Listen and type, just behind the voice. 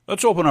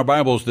Let's open our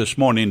Bibles this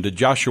morning to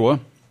Joshua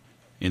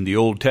in the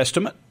Old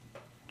Testament,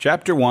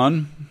 chapter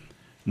 1.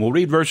 We'll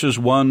read verses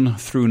 1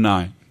 through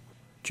 9.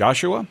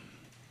 Joshua,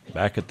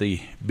 back at the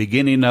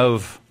beginning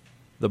of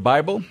the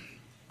Bible,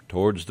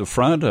 towards the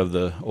front of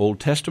the Old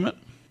Testament.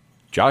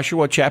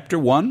 Joshua chapter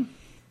 1,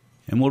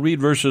 and we'll read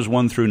verses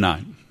 1 through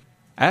 9.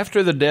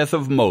 After the death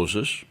of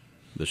Moses,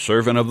 the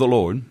servant of the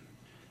Lord,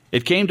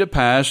 it came to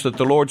pass that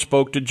the Lord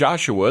spoke to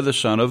Joshua, the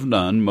son of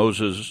Nun,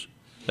 Moses'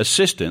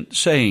 assistant,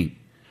 saying,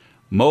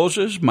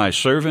 Moses, my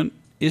servant,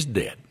 is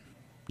dead.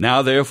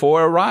 Now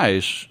therefore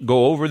arise,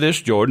 go over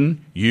this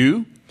Jordan,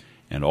 you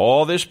and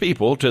all this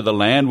people, to the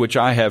land which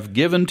I have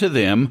given to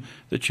them,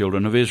 the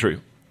children of Israel.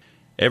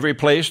 Every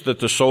place that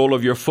the sole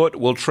of your foot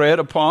will tread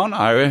upon,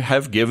 I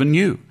have given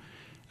you,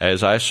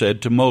 as I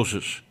said to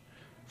Moses.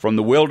 From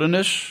the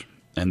wilderness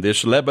and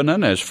this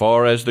Lebanon, as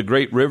far as the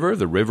great river,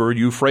 the river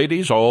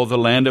Euphrates, all the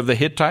land of the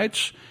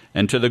Hittites,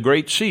 and to the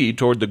great sea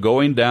toward the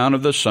going down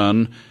of the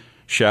sun,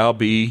 shall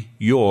be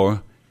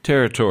your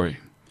territory.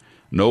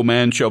 No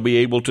man shall be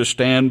able to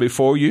stand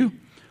before you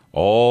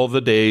all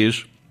the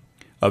days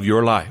of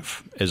your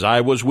life. As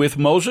I was with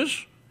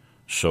Moses,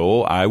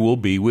 so I will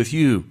be with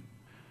you.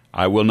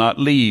 I will not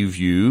leave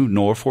you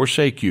nor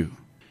forsake you.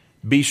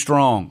 Be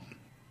strong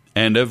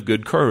and of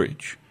good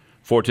courage.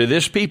 For to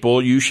this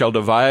people you shall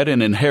divide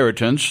an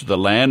inheritance, the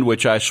land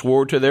which I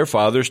swore to their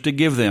fathers to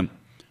give them.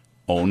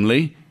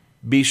 Only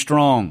be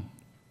strong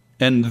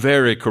and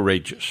very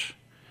courageous,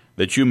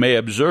 that you may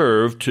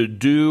observe to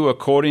do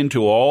according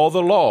to all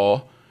the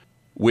law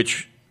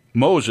which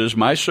Moses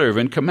my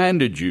servant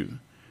commanded you.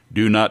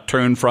 Do not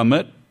turn from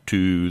it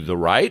to the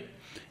right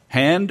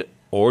hand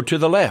or to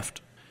the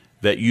left,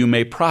 that you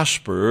may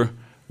prosper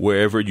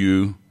wherever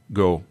you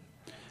go.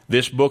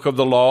 This book of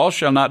the law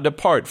shall not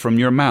depart from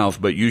your mouth,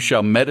 but you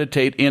shall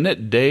meditate in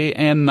it day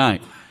and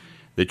night,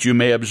 that you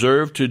may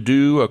observe to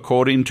do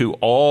according to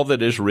all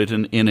that is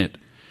written in it.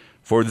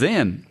 For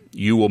then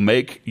you will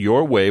make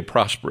your way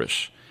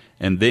prosperous,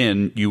 and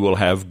then you will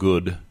have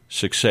good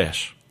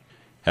success.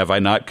 Have I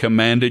not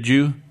commanded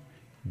you?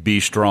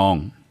 Be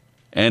strong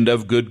and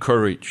of good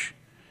courage.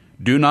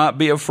 Do not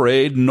be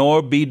afraid,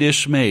 nor be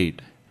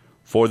dismayed,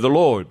 for the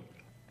Lord,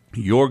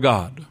 your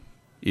God,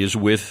 is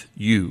with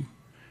you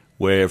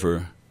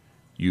wherever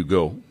you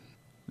go.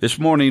 This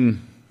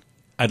morning,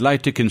 I'd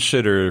like to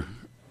consider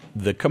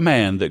the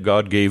command that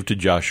God gave to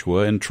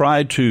Joshua and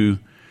try to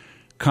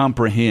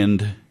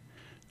comprehend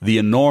the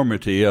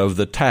enormity of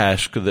the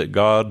task that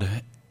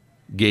God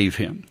gave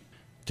him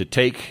to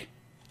take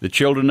the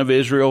children of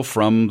Israel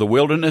from the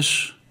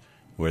wilderness,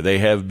 where they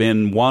have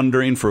been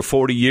wandering for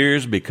 40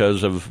 years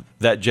because of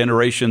that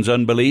generation's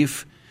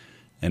unbelief.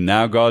 And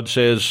now God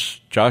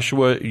says,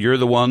 Joshua, you're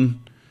the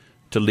one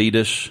to lead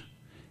us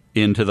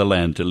into the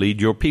land, to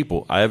lead your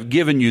people. I have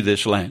given you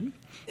this land.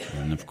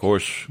 And of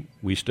course,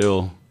 we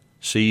still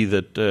see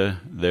that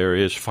there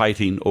is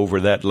fighting over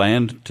that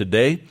land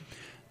today.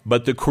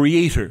 But the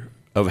Creator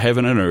of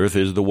heaven and earth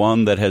is the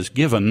one that has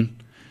given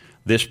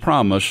this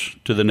promise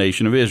to the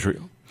nation of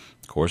Israel.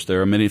 Of course,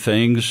 there are many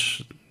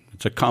things.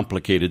 It's a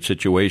complicated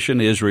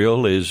situation.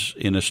 Israel is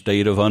in a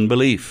state of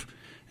unbelief,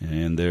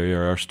 and they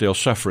are still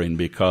suffering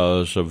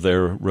because of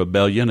their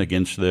rebellion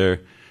against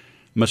their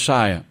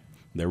Messiah,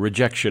 their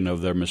rejection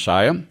of their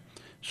Messiah.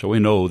 So we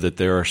know that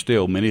there are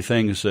still many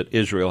things that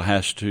Israel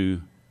has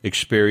to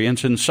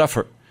experience and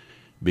suffer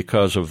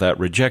because of that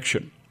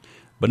rejection.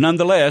 But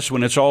nonetheless,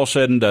 when it's all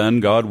said and done,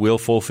 God will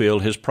fulfill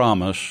his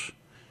promise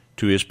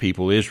to his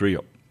people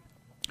Israel.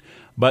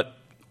 But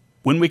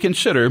when we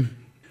consider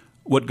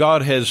what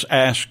God has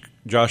asked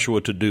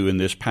Joshua to do in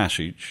this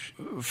passage,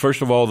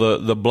 first of all,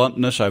 the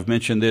bluntness, I've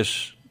mentioned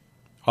this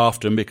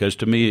often because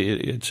to me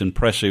it's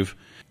impressive,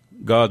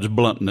 God's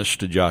bluntness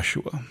to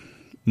Joshua.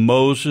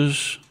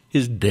 Moses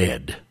is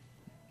dead.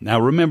 Now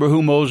remember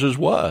who Moses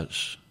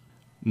was.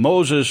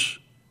 Moses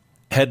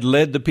had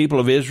led the people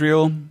of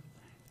Israel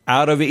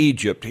out of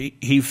Egypt.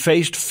 He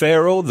faced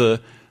Pharaoh,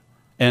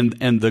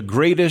 and the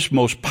greatest,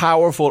 most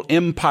powerful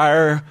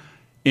empire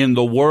in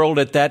the world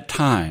at that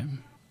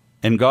time.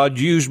 And God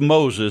used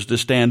Moses to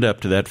stand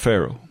up to that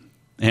Pharaoh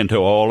and to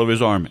all of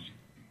his army.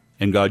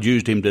 And God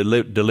used him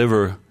to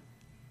deliver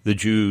the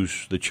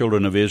Jews, the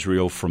children of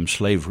Israel, from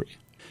slavery.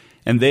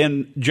 And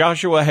then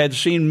Joshua had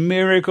seen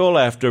miracle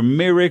after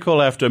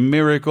miracle after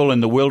miracle in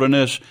the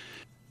wilderness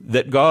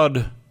that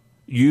God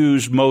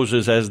used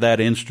Moses as that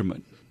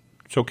instrument.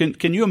 So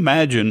can you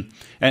imagine,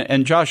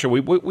 and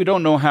Joshua, we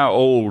don't know how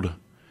old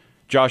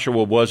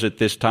Joshua was at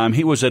this time.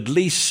 He was at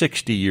least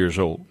 60 years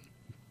old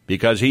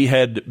because he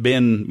had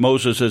been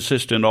Moses'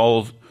 assistant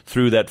all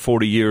through that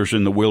 40 years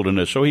in the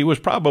wilderness. So he was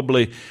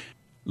probably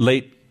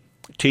late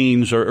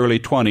teens or early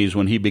 20s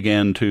when he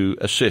began to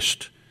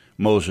assist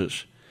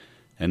Moses.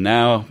 And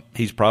now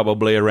he's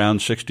probably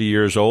around 60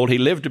 years old. He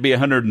lived to be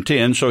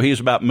 110, so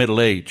he's about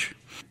middle age.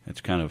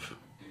 That's kind of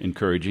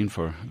encouraging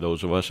for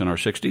those of us in our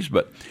 60s,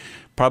 but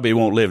probably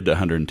won't live to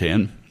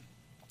 110.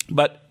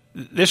 But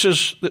this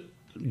is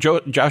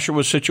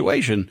Joshua's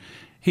situation.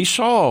 He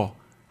saw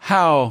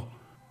how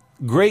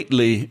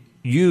greatly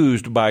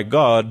used by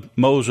God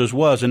Moses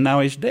was, and now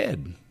he's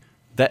dead.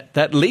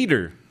 That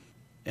leader.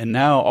 And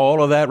now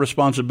all of that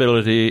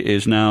responsibility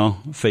is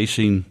now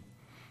facing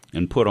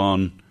and put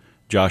on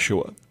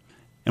Joshua.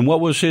 And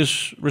what was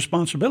his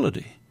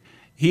responsibility?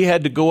 He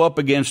had to go up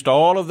against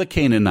all of the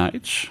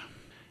Canaanites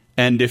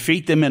and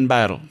defeat them in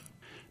battle.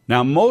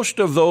 Now, most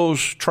of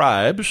those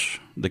tribes,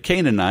 the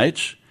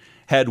Canaanites,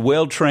 had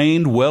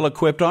well-trained,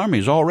 well-equipped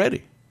armies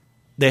already.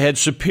 They had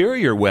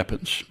superior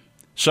weapons.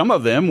 Some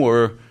of them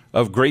were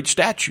of great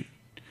stature.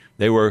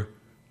 They were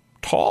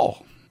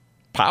tall,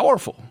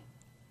 powerful.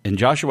 And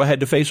Joshua had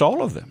to face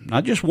all of them.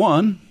 Not just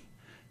one,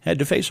 had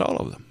to face all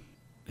of them.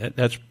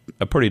 That's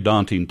a pretty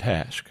daunting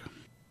task.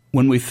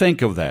 When we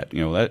think of that,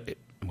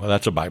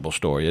 that's a Bible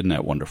story. Isn't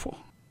that wonderful?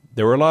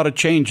 There were a lot of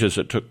changes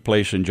that took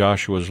place in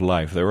Joshua's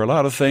life. There were a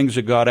lot of things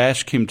that God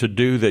asked him to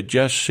do that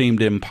just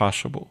seemed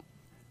impossible.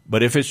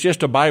 But if it's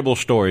just a Bible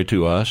story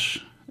to us,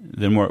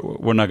 then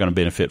we're not going to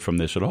benefit from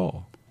this at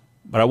all.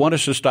 But I want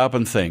us to stop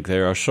and think.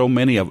 There are so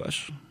many of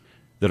us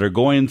that are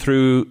going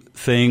through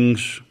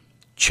things,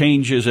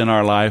 changes in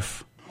our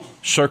life,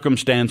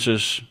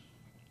 circumstances,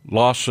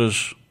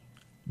 losses,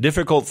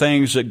 difficult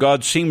things that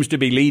God seems to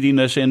be leading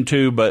us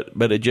into,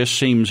 but it just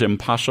seems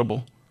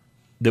impossible,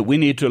 that we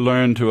need to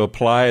learn to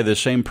apply the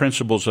same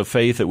principles of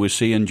faith that we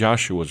see in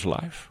Joshua's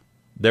life.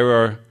 There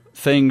are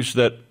things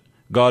that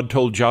God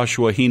told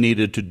Joshua he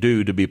needed to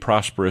do to be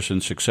prosperous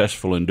and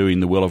successful in doing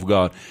the will of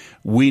God.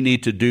 We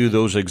need to do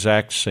those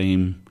exact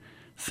same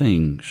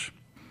things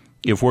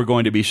if we're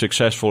going to be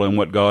successful in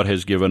what God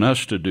has given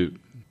us to do.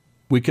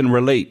 We can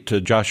relate to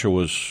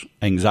Joshua's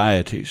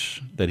anxieties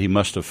that he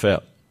must have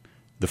felt.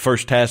 The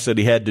first task that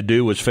he had to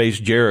do was face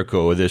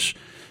Jericho,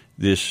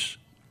 this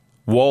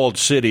walled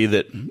city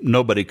that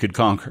nobody could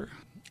conquer.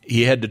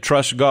 He had to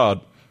trust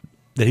God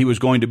that he was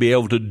going to be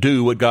able to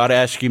do what God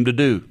asked him to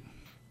do.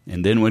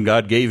 And then when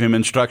God gave him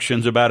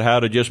instructions about how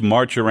to just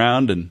march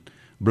around and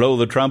blow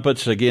the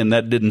trumpets, again,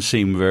 that didn't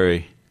seem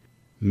very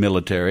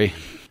military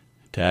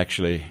to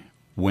actually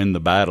win the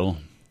battle.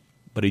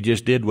 But he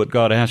just did what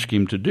God asked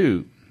him to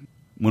do.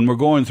 When we're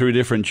going through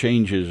different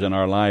changes in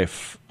our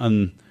life,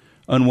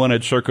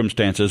 unwanted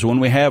circumstances, when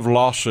we have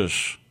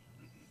losses,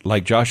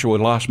 like Joshua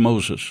lost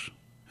Moses,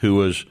 who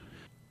was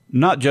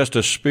not just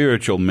a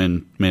spiritual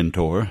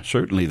mentor,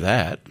 certainly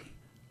that,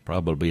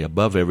 probably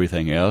above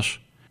everything else,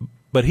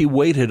 but he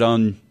waited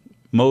on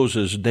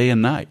Moses day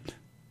and night.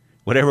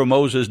 Whatever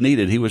Moses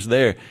needed, he was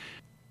there.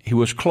 He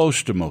was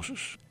close to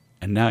Moses,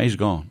 and now he's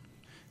gone.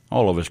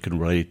 All of us can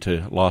relate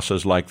to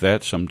losses like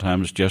that,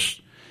 sometimes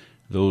just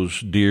those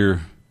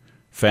dear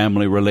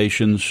family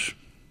relationships,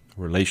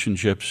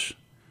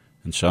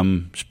 and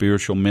some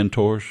spiritual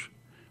mentors.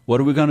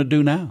 What are we going to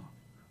do now?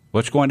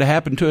 What's going to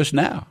happen to us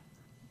now?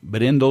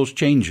 But in those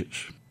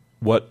changes,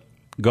 what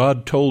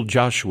God told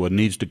Joshua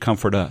needs to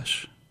comfort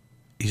us.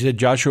 He said,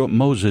 Joshua,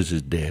 Moses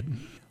is dead,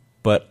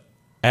 but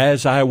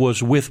as I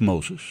was with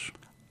Moses,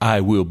 I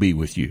will be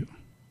with you.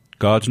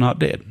 God's not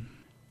dead.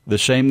 The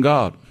same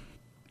God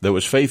that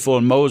was faithful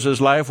in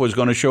Moses' life was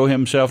going to show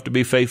himself to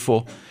be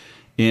faithful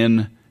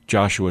in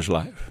Joshua's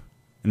life.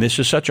 And this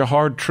is such a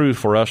hard truth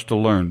for us to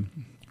learn.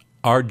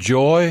 Our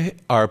joy,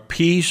 our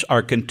peace,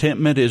 our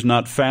contentment is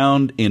not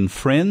found in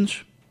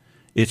friends.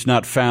 It's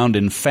not found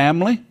in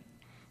family.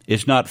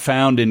 It's not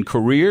found in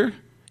career,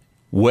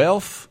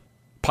 wealth,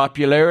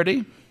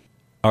 popularity.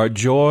 Our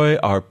joy,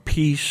 our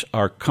peace,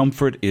 our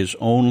comfort is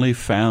only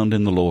found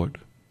in the Lord.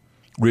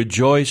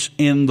 Rejoice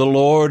in the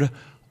Lord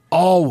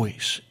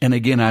always. And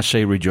again, I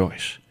say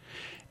rejoice.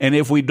 And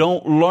if we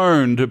don't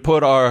learn to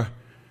put our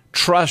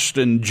trust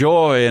and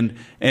joy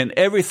and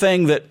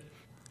everything that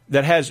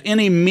has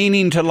any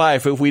meaning to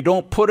life, if we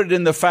don't put it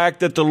in the fact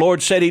that the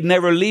Lord said he'd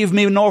never leave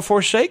me nor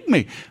forsake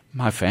me.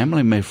 My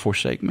family may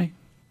forsake me.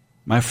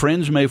 My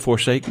friends may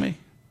forsake me.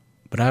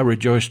 But I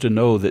rejoice to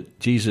know that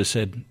Jesus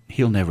said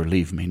he'll never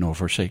leave me nor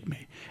forsake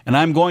me. And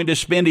I'm going to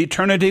spend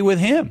eternity with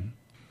him.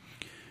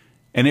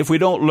 And if we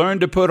don't learn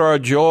to put our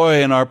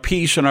joy and our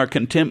peace and our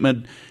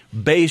contentment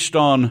based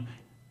on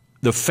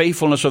the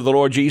faithfulness of the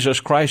Lord Jesus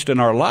Christ in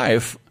our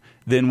life,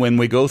 then when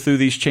we go through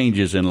these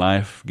changes in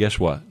life, guess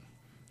what?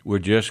 We're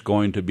just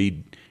going to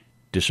be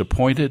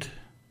disappointed,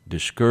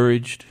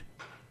 discouraged,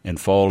 and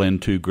fall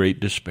into great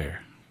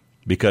despair.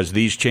 Because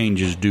these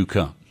changes do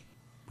come.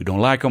 We don't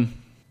like them.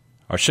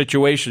 Our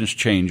situations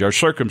change, our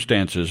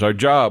circumstances, our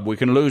job. We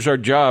can lose our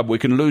job. We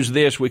can lose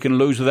this. We can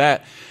lose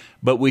that.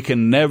 But we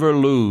can never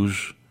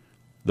lose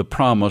the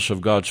promise of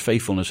God's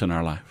faithfulness in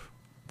our life.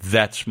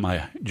 That's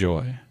my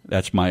joy.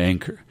 That's my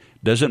anchor.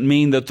 Doesn't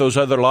mean that those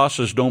other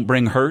losses don't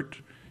bring hurt,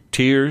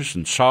 tears,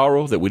 and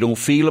sorrow, that we don't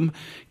feel them.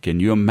 Can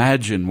you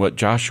imagine what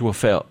Joshua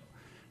felt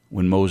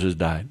when Moses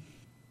died?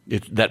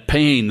 That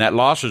pain, that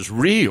loss is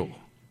real.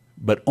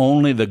 But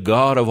only the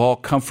God of all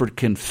comfort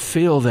can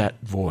fill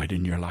that void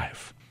in your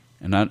life.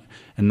 And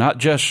not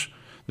just,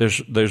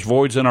 there's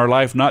voids in our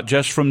life, not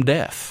just from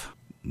death,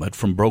 but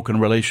from broken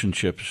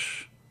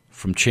relationships,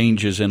 from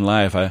changes in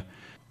life.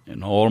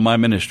 In all my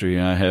ministry,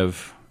 I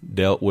have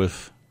dealt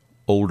with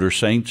older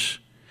saints,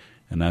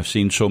 and I've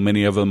seen so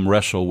many of them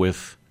wrestle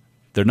with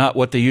They're not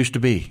what they used to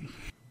be.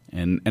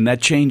 And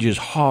that change is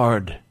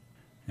hard.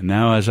 And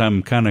now as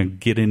I'm kind of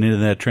getting into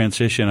that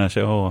transition, I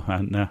say,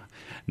 now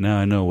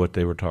I know what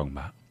they were talking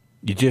about.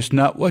 You're just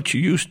not what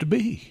you used to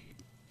be.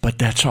 But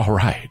that's all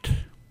right,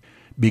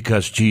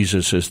 because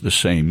Jesus is the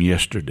same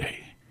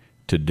yesterday,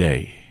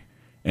 today,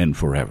 and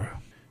forever.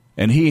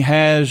 And He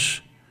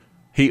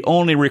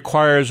only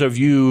requires of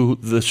you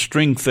the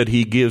strength that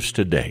He gives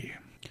today.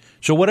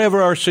 So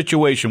whatever our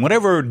situation,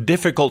 whatever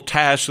difficult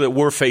task that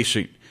we're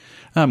facing,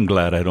 I'm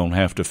glad I don't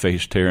have to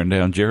face tearing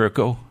down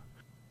Jericho.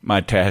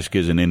 My task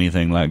isn't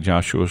anything like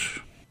Joshua's,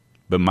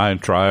 but my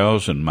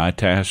trials and my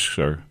tasks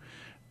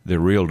they're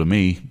real to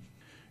me.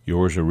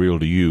 Yours are real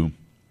to you.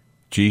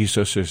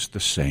 Jesus is the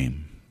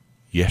same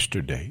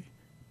yesterday,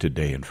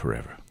 today, and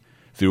forever.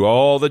 Through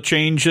all the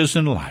changes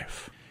in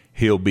life,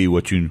 He'll be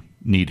what you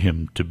need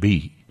Him to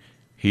be.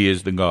 He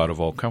is the God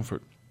of all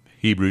comfort.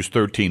 Hebrews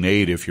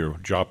 13:8, if you're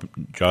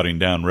jotting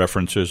down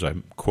references, I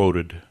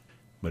quoted.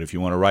 But if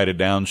you want to write it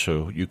down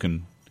so you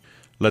can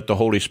let the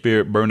Holy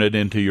Spirit burn it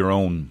into your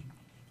own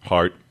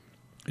heart,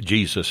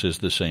 Jesus is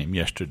the same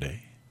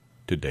yesterday,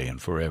 today,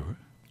 and forever.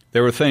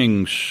 There were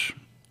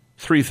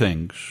three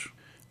things,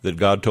 that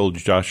God told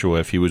Joshua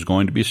if he was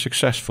going to be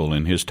successful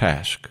in his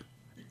task,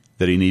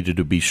 that he needed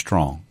to be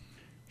strong.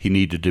 He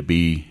needed to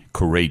be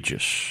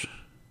courageous,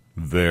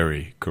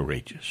 very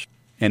courageous,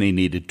 and he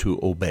needed to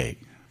obey.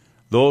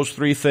 Those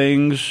three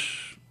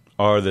things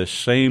are the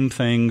same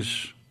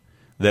things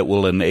that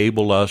will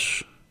enable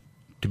us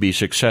to be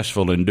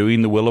successful in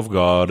doing the will of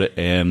God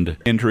and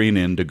entering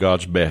into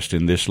God's best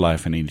in this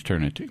life and in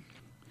eternity.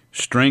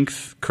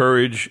 Strength,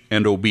 courage,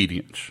 and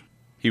obedience.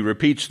 He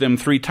repeats them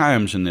 3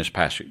 times in this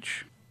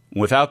passage.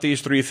 Without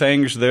these 3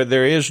 things,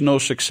 there is no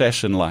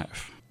success in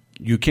life.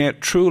 You can't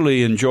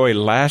truly enjoy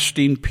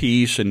lasting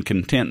peace and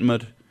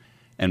contentment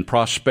and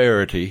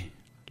prosperity,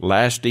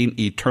 lasting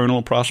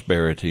eternal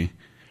prosperity,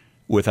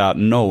 without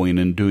knowing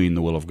and doing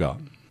the will of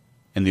God.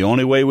 And the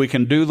only way we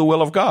can do the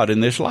will of God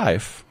in this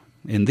life,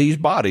 in these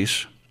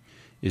bodies,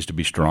 is to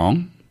be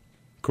strong,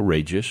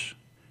 courageous,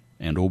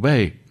 and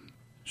obey.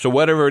 So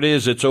whatever it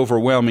is that's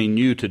overwhelming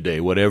you today,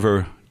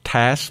 whatever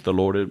task the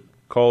Lord had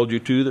called you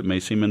to that may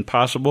seem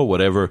impossible,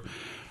 whatever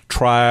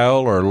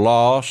trial or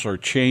loss or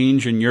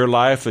change in your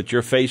life that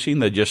you're facing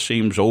that just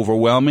seems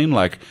overwhelming,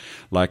 like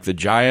the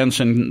giants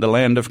in the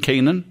land of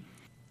Canaan,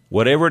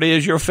 whatever it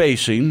is you're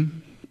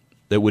facing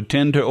that would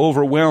tend to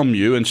overwhelm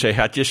you and say,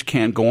 I just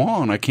can't go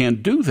on, I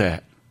can't do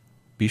that.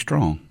 Be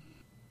strong,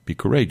 be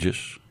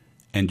courageous,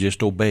 and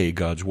just obey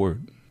God's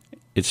word.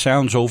 It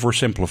sounds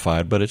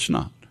oversimplified, but it's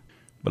not.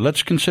 But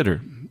let's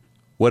consider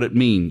what it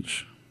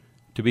means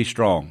to be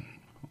strong.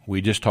 Are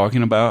we just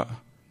talking about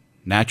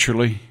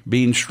naturally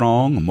being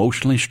strong,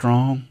 emotionally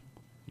strong?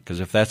 Because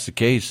if that's the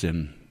case,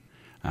 then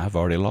I've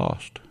already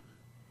lost.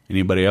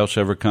 Anybody else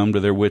ever come to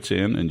their wits'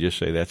 end and just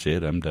say, that's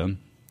it, I'm done?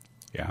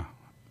 Yeah,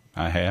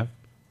 I have.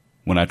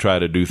 When I try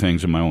to do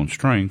things in my own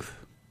strength.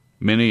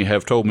 Many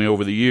have told me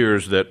over the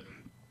years that,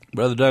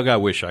 Brother Doug, I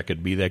wish I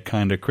could be that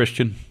kind of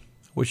Christian.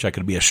 I wish I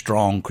could be a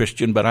strong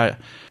Christian, but I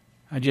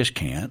just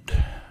can't.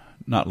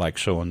 Not like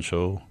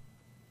so-and-so.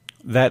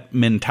 That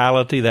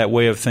mentality, that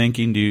way of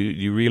thinking, do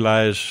you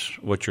realize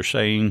what you're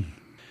saying?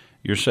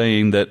 You're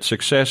saying that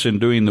success in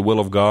doing the will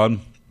of God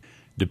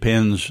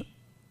depends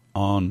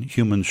on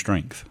human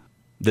strength.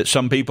 That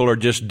some people are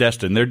just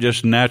destined. They're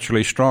just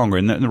naturally stronger.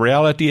 And the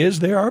reality is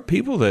there are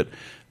people that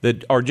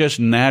are just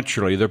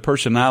naturally, their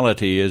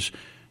personality is,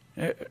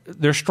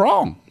 they're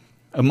strong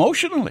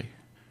emotionally.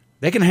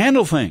 They can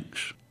handle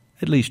things,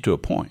 at least to a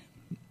point,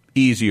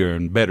 easier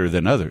and better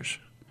than others.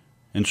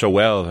 And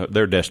so,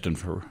 they're destined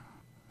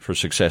for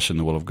success in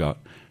the will of God.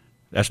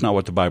 That's not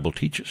what the Bible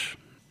teaches.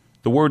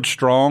 The word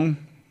strong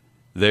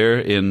there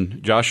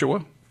in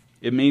Joshua,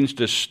 it means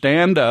to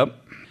stand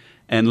up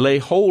and lay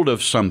hold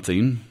of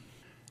something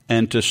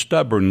and to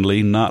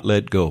stubbornly not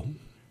let go.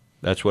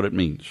 That's what it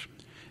means.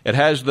 It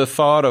has the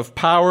thought of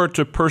power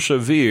to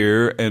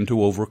persevere and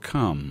to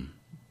overcome.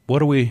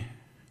 What are we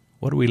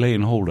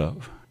laying hold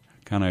of?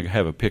 Kind of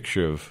have a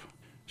picture of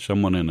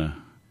someone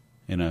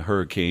in a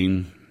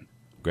hurricane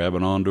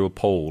grabbing onto a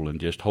pole and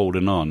just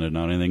holding on. There's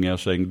not anything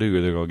else they can do,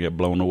 or they're going to get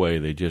blown away.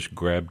 They just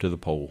grab to the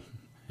pole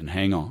and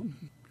hang on.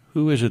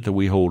 Who is it that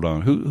we hold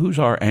on? Who's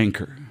our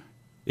anchor?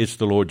 It's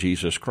the Lord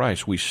Jesus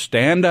Christ. We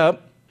stand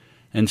up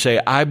and say,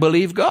 I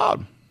believe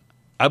God.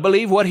 I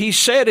believe what He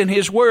said in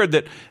His Word,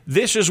 that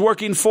this is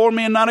working for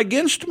me and not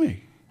against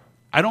me.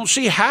 I don't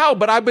see how,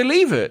 but I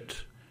believe it.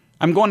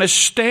 I'm going to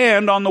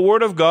stand on the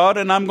Word of God,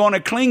 and I'm going to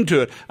cling to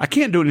it. I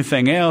can't do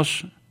anything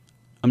else.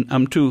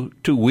 I'm too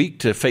weak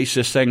to face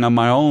this thing on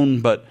my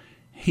own, but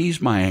He's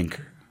my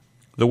anchor.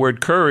 The word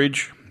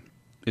courage,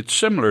 it's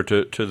similar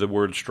to the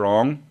word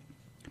strong,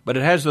 but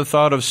it has the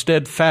thought of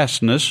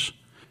steadfastness,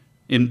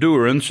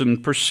 endurance,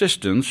 and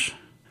persistence,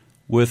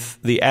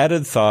 with the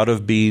added thought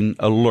of being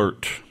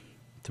alert,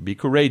 to be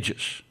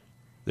courageous.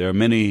 There are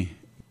many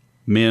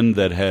men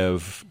that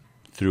have,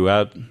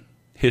 throughout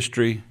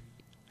history,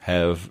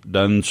 have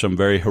done some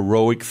very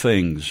heroic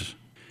things.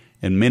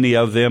 And many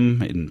of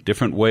them, in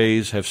different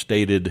ways, have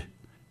stated,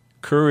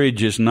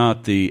 Courage is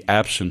not the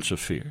absence of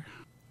fear,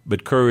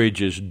 but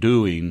courage is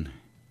doing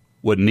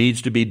what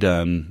needs to be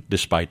done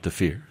despite the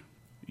fear.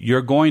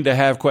 You're going to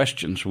have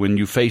questions when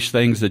you face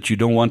things that you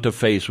don't want to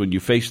face, when you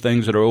face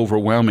things that are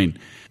overwhelming.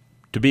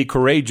 To be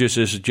courageous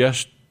is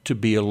just to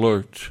be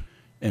alert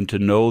and to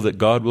know that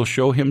God will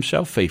show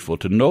himself faithful,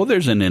 to know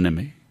there's an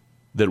enemy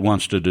that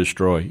wants to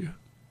destroy you,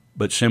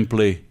 but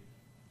simply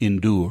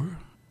endure.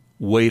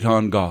 Wait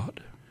on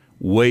God.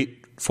 Wait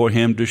for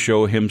him to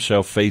show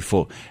himself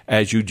faithful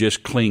as you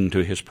just cling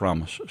to his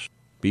promises.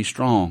 Be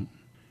strong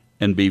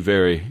and be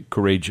very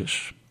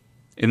courageous.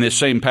 In this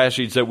same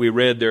passage that we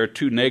read, there are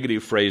two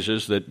negative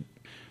phrases that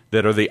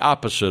are the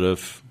opposite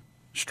of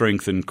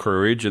strength and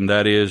courage, and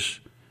that is,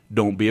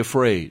 don't be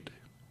afraid.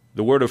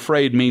 The word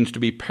afraid means to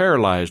be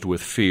paralyzed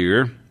with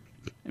fear.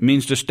 It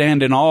means to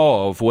stand in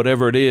awe of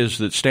whatever it is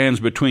that stands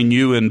between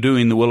you and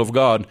doing the will of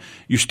God.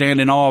 You stand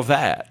in awe of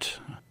that.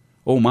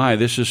 Oh my,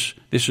 this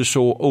is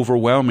so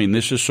overwhelming.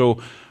 This is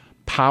so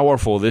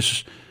powerful.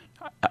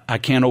 I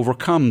can't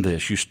overcome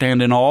this. You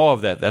stand in awe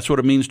of that. That's what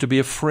it means to be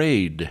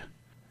afraid.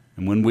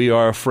 And when we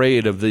are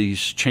afraid of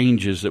these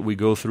changes that we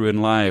go through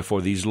in life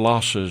or these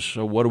losses,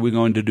 so what are we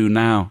going to do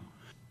now?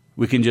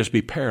 We can just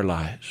be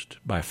paralyzed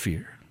by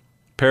fear.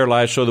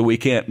 Paralyzed so that we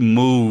can't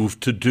move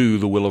to do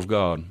the will of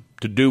God,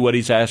 to do what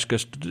he's asked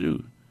us to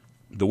do.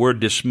 The word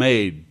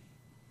dismayed,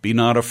 be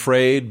not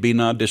afraid, be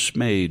not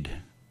dismayed.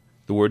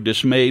 The word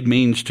dismayed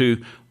means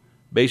to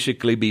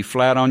basically be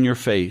flat on your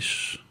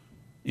face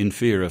in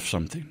fear of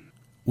something.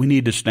 We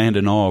need to stand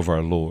in awe of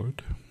our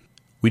Lord.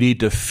 We need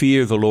to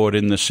fear the Lord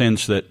in the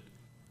sense that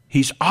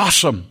he's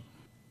awesome.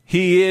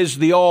 He is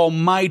the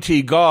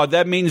Almighty God.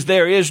 That means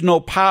there is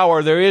no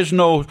power, there is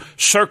no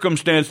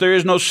circumstance, there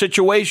is no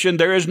situation,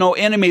 there is no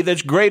enemy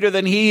that's greater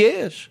than he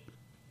is.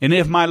 And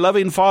if my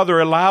loving Father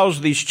allows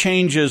these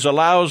changes,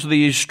 allows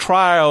these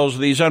trials,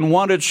 these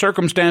unwanted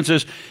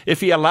circumstances,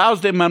 if he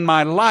allows them in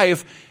my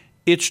life,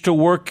 it's to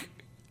work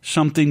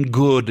something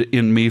good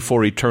in me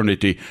for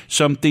eternity,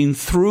 something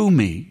through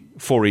me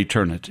for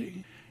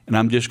eternity. And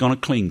I'm just going to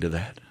cling to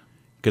that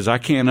because I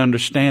can't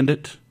understand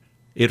it.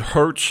 It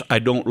hurts. I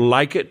don't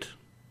like it.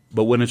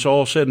 But when it's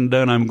all said and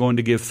done, I'm going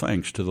to give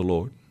thanks to the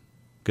Lord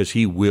because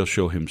he will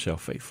show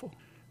himself faithful.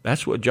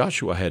 That's what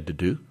Joshua had to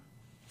do,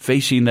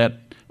 facing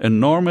that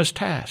enormous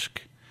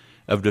task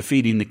of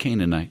defeating the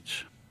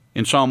Canaanites.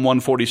 In Psalm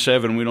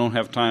 147, we don't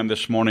have time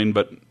this morning,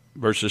 but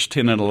verses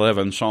 10 and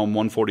 11, Psalm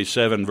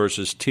 147,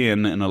 verses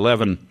 10 and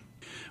 11,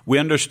 we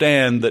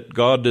understand that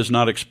God does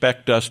not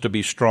expect us to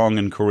be strong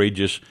and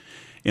courageous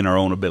in our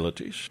own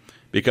abilities.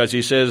 Because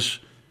he says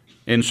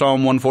in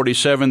Psalm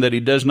 147 that he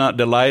does not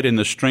delight in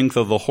the strength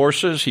of the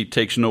horses, he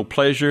takes no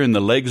pleasure in the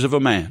legs of a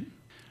man.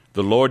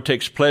 The Lord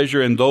takes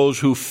pleasure in those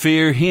who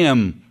fear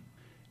him,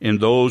 in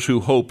those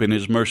who hope in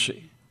his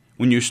mercy.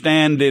 When you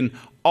stand in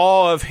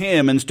awe of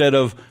him instead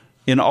of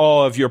in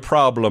awe of your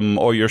problem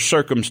or your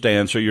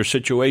circumstance or your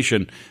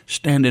situation,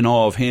 stand in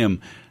awe of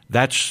him.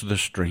 That's the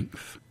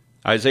strength.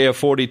 Isaiah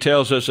 40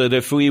 tells us that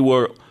if we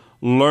will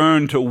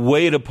learn to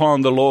wait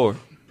upon the Lord,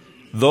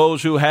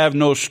 those who have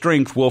no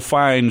strength will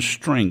find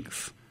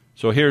strength.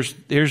 So here's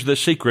the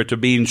secret to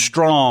being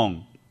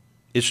strong.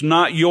 It's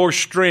not your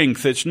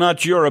strength. It's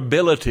not your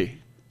ability.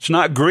 It's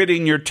not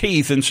gritting your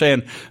teeth and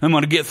saying, I'm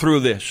going to get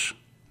through this.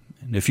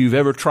 And if you've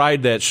ever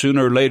tried that,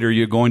 sooner or later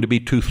you're going to be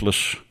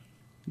toothless,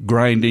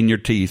 grinding your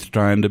teeth,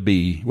 trying to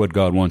be what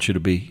God wants you to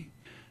be.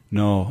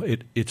 No,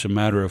 it's a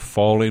matter of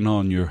falling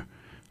on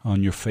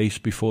your face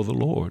before the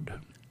Lord.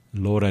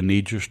 Lord, I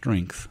need your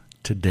strength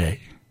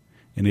today.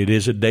 And it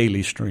is a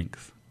daily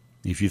strength.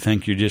 If you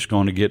think you're just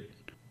going to get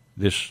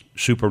this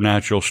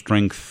supernatural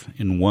strength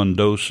in one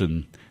dose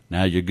and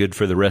now you're good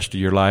for the rest of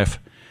your life,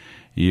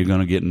 you're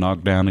going to get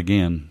knocked down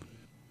again.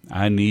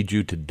 I need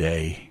you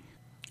today.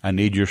 I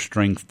need your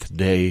strength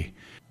today.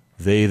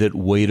 They that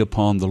wait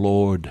upon the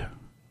Lord.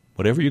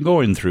 Whatever you're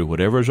going through,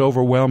 whatever is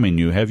overwhelming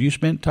you, have you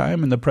spent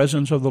time in the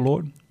presence of the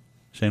Lord?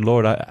 Saying,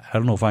 Lord, I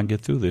don't know if I can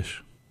get through this.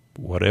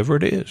 Whatever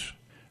it is,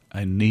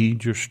 I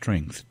need your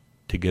strength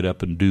to get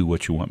up and do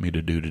what you want me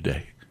to do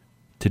today.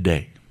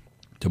 Today.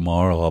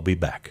 Tomorrow I'll be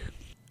back.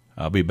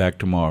 I'll be back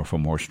tomorrow for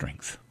more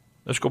strength.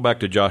 Let's go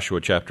back to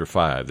Joshua chapter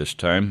 5 this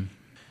time,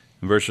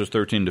 verses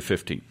 13 to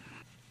 15.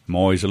 I'm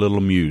always a little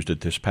amused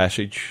at this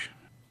passage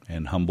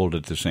and humbled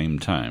at the same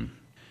time.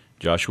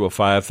 Joshua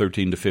 5,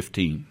 13 to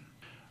 15.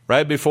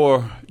 Right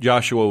before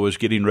Joshua was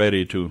getting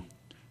ready to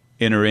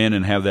enter in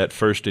and have that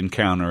first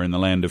encounter in the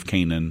land of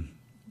Canaan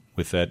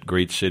with that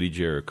great city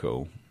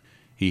Jericho,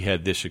 he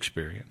had this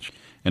experience.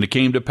 And it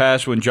came to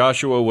pass when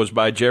Joshua was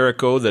by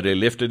Jericho that he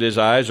lifted his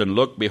eyes and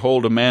looked,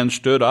 behold, a man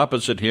stood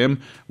opposite him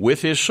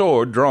with his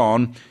sword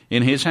drawn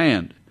in his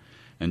hand.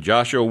 And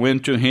Joshua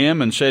went to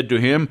him and said to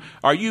him,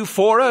 Are you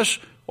for us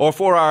or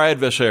for our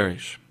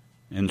adversaries?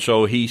 And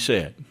so he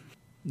said,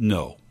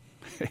 No.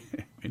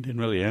 He didn't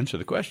really answer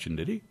the question,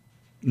 did he?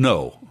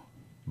 No.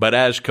 But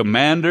as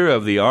commander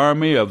of the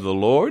army of the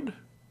Lord,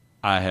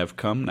 I have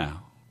come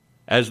now.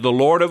 As the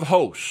Lord of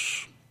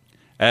hosts,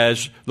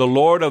 as the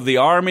Lord of the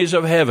armies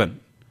of heaven,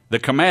 the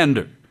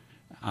commander,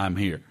 I'm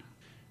here.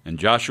 And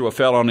Joshua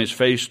fell on his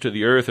face to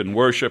the earth and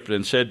worshipped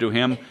and said to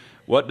him,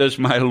 What does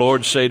my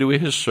Lord say to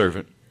his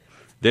servant?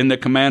 Then the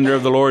commander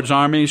of the Lord's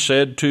army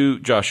said to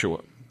Joshua,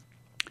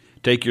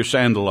 Take your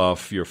sandal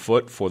off your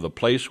foot, for the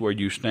place where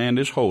you stand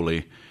is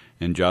holy.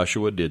 And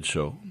Joshua did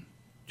so.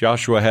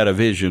 Joshua had a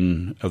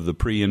vision of the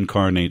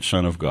pre-incarnate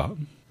Son of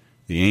God,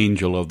 the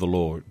angel of the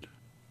Lord.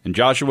 And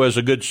Joshua, as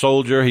a good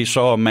soldier, he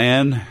saw a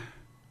man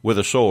with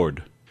a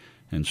sword.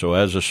 And so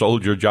as a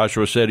soldier,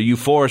 Joshua said, Are you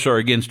for us or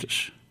against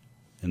us?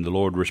 And the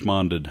Lord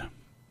responded,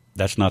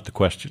 That's not the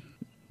question.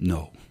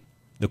 No.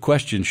 The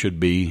question should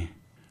be,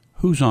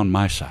 who's on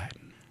my side?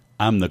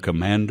 I'm the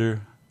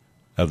commander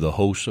of the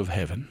hosts of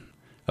heaven,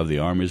 of the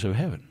armies of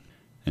heaven.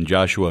 And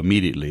Joshua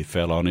immediately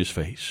fell on his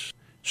face,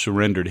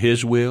 surrendered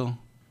his will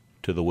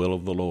to the will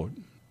of the Lord.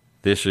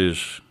 This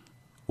is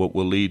what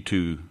will lead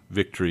to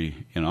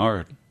victory in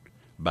our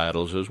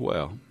battles as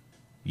well,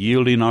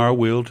 yielding our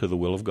will to the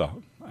will of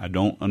God. I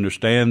don't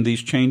understand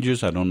these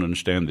changes. I don't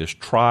understand this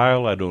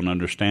trial. I don't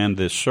understand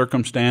this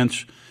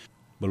circumstance.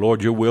 But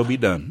Lord, your will be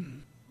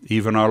done.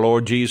 Even our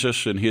Lord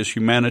Jesus in his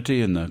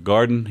humanity in the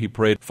garden, he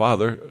prayed,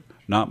 Father,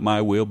 not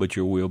my will, but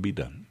your will be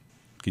done.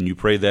 Can you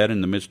pray that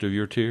in the midst of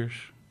your tears?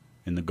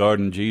 In the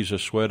garden,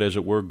 Jesus sweat, as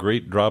it were,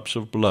 great drops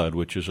of blood,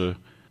 which is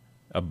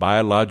a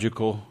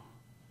biological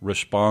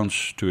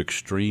response to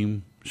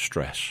extreme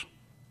stress.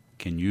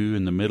 Can you,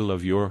 in the middle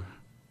of your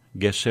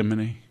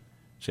Gethsemane,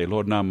 say,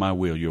 Lord, not my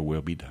will, your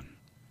will be done?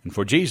 And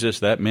for Jesus,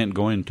 that meant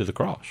going to the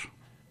cross.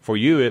 For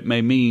you, it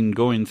may mean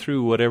going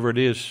through whatever it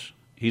is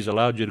he's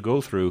allowed you to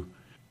go through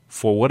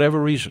for whatever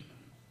reason,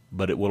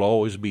 but it will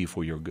always be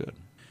for your good.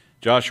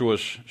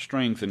 Joshua's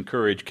strength and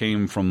courage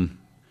came from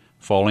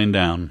falling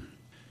down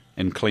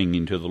and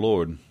clinging to the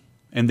Lord,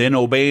 and then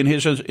obeying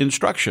his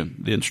instruction,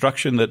 the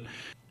instruction that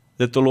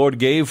the Lord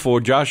gave for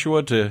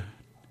Joshua to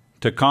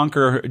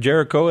conquer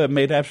Jericho. It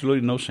made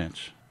absolutely no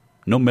sense,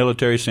 no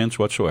military sense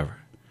whatsoever.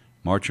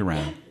 March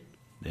around.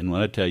 Then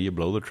when I tell you,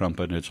 blow the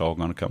trumpet, it's all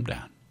going to come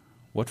down.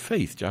 What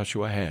faith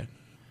Joshua had.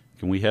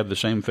 Can we have the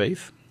same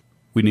faith?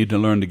 We need to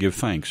learn to give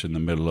thanks in the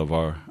middle of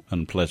our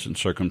unpleasant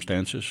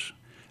circumstances.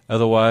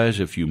 Otherwise,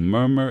 if you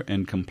murmur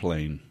and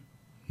complain,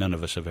 none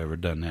of us have ever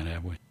done that,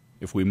 have we?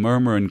 If we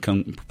murmur and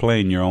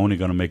complain, you're only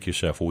going to make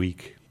yourself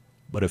weak.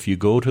 But if you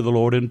go to the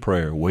Lord in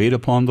prayer, wait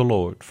upon the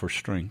Lord for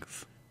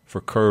strength,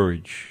 for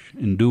courage,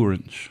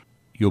 endurance,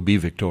 you'll be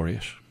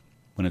victorious.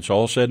 When it's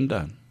all said and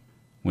done,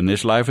 when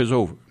this life is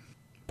over,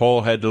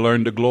 Paul had to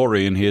learn to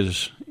glory in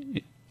his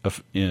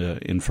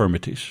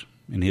infirmities,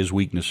 in his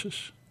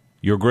weaknesses.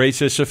 Your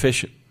grace is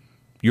sufficient.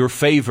 Your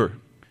favor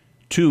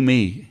to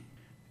me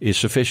is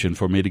sufficient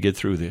for me to get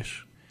through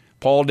this.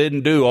 Paul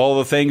didn't do all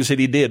the things that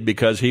he did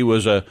because he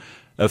was a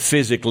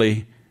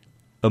physically,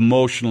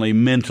 emotionally,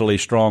 mentally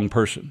strong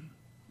person.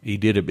 He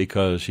did it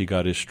because he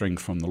got his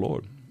strength from the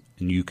Lord.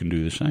 And you can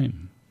do the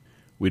same.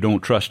 We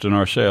don't trust in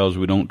ourselves.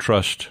 We don't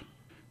trust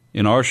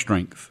in our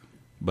strength,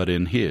 but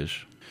in his.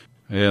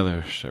 Yeah, there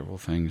are several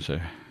things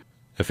there.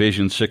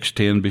 Ephesians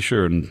 6:10, be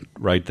sure and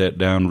write that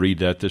down. Read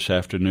that this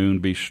afternoon.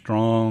 Be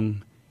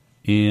strong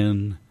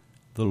in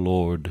the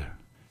Lord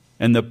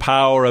and the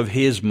power of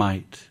his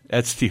might.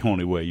 That's the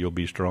only way you'll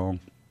be strong.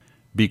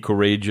 Be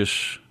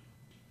courageous.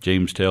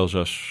 James tells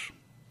us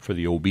for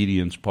the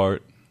obedience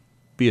part,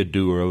 be a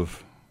doer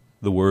of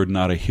the word,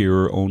 not a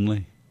hearer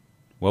only.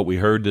 What we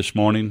heard this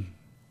morning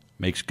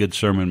makes good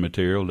sermon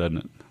material, doesn't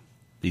it?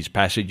 These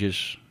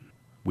passages,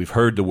 we've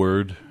heard the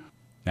word.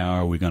 Now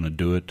are we going to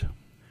do it?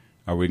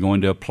 Are we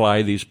going to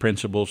apply these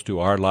principles to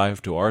our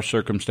life, to our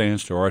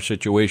circumstance, to our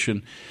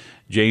situation?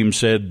 James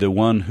said, the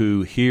one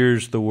who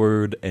hears the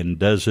word and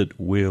does it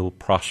will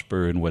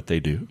prosper in what they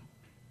do.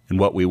 And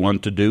what we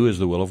want to do is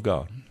the will of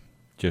God,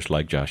 just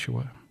like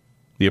Joshua.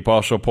 The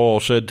Apostle Paul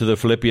said to the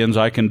Philippians,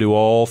 I can do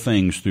all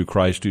things through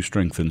Christ who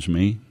strengthens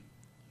me.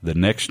 The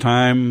next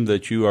time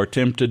that you are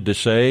tempted to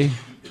say,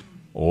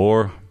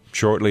 or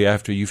shortly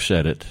after you've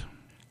said it,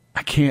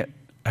 I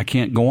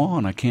can't go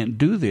on. I can't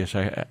do this.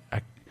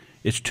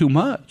 It's too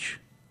much.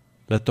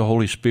 Let the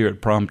Holy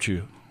Spirit prompt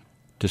you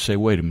to say,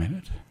 wait a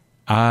minute.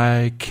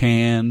 I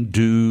can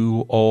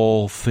do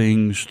all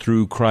things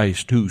through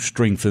Christ who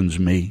strengthens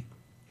me.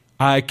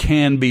 I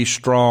can be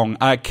strong.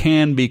 I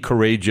can be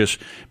courageous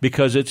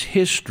because it's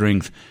his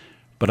strength,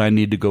 but I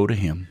need to go to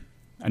him.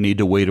 I need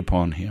to wait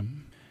upon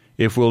him.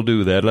 If we'll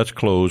do that, let's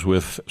close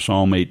with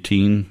Psalm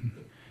 18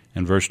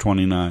 and verse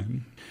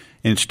 29.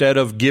 Instead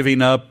of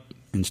giving up,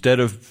 instead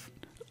of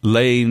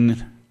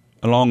laying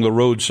along the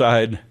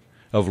roadside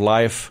of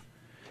life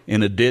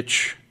in a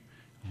ditch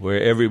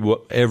where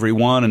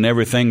everyone and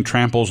everything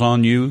tramples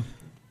on you,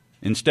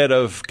 instead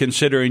of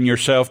considering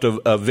yourself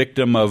a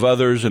victim of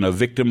others and a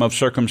victim of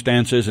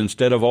circumstances,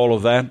 instead of all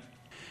of that,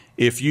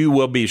 if you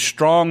will be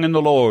strong in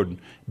the Lord,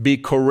 be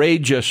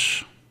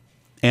courageous,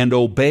 and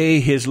obey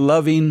his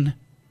loving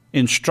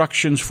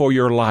instructions for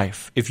your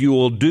life, if you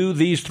will do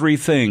these three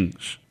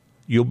things,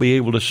 you'll be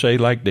able to say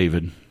like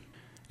David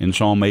in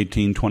Psalm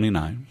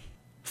 18:29,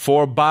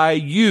 for by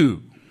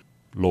you,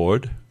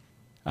 Lord,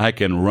 I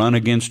can run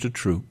against a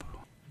troop.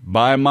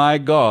 By my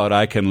God,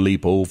 I can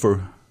leap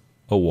over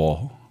a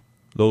wall.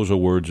 Those are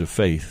words of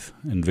faith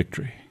and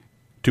victory.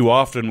 Too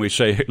often we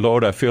say,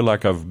 Lord, I feel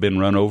like I've been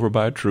run over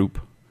by a troop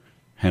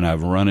and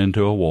I've run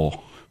into a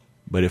wall.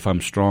 But if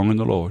I'm strong in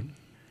the Lord,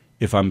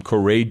 if I'm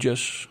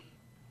courageous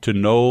to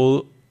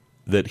know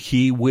that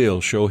He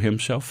will show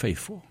Himself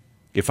faithful,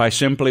 if I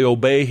simply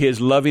obey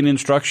His loving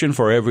instruction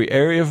for every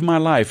area of my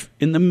life,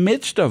 in the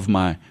midst of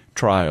my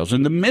trials,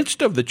 in the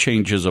midst of the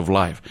changes of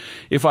life,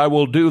 if I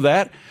will do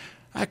that,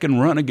 I can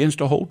run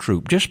against a whole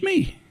troop, just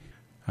me.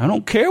 I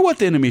don't care what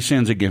the enemy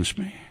sends against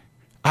me.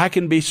 I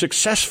can be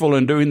successful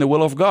in doing the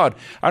will of God.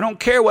 I don't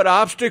care what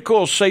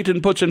obstacles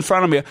Satan puts in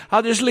front of me.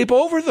 I'll just leap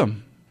over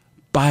them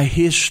by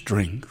His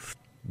strength.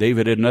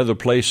 David in another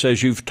place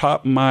says, you've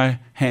taught my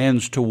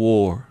hands to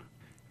war.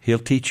 He'll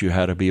teach you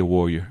how to be a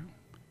warrior,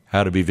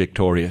 how to be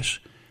victorious.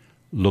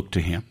 Look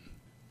to Him.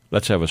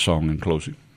 Let's have a song in closing.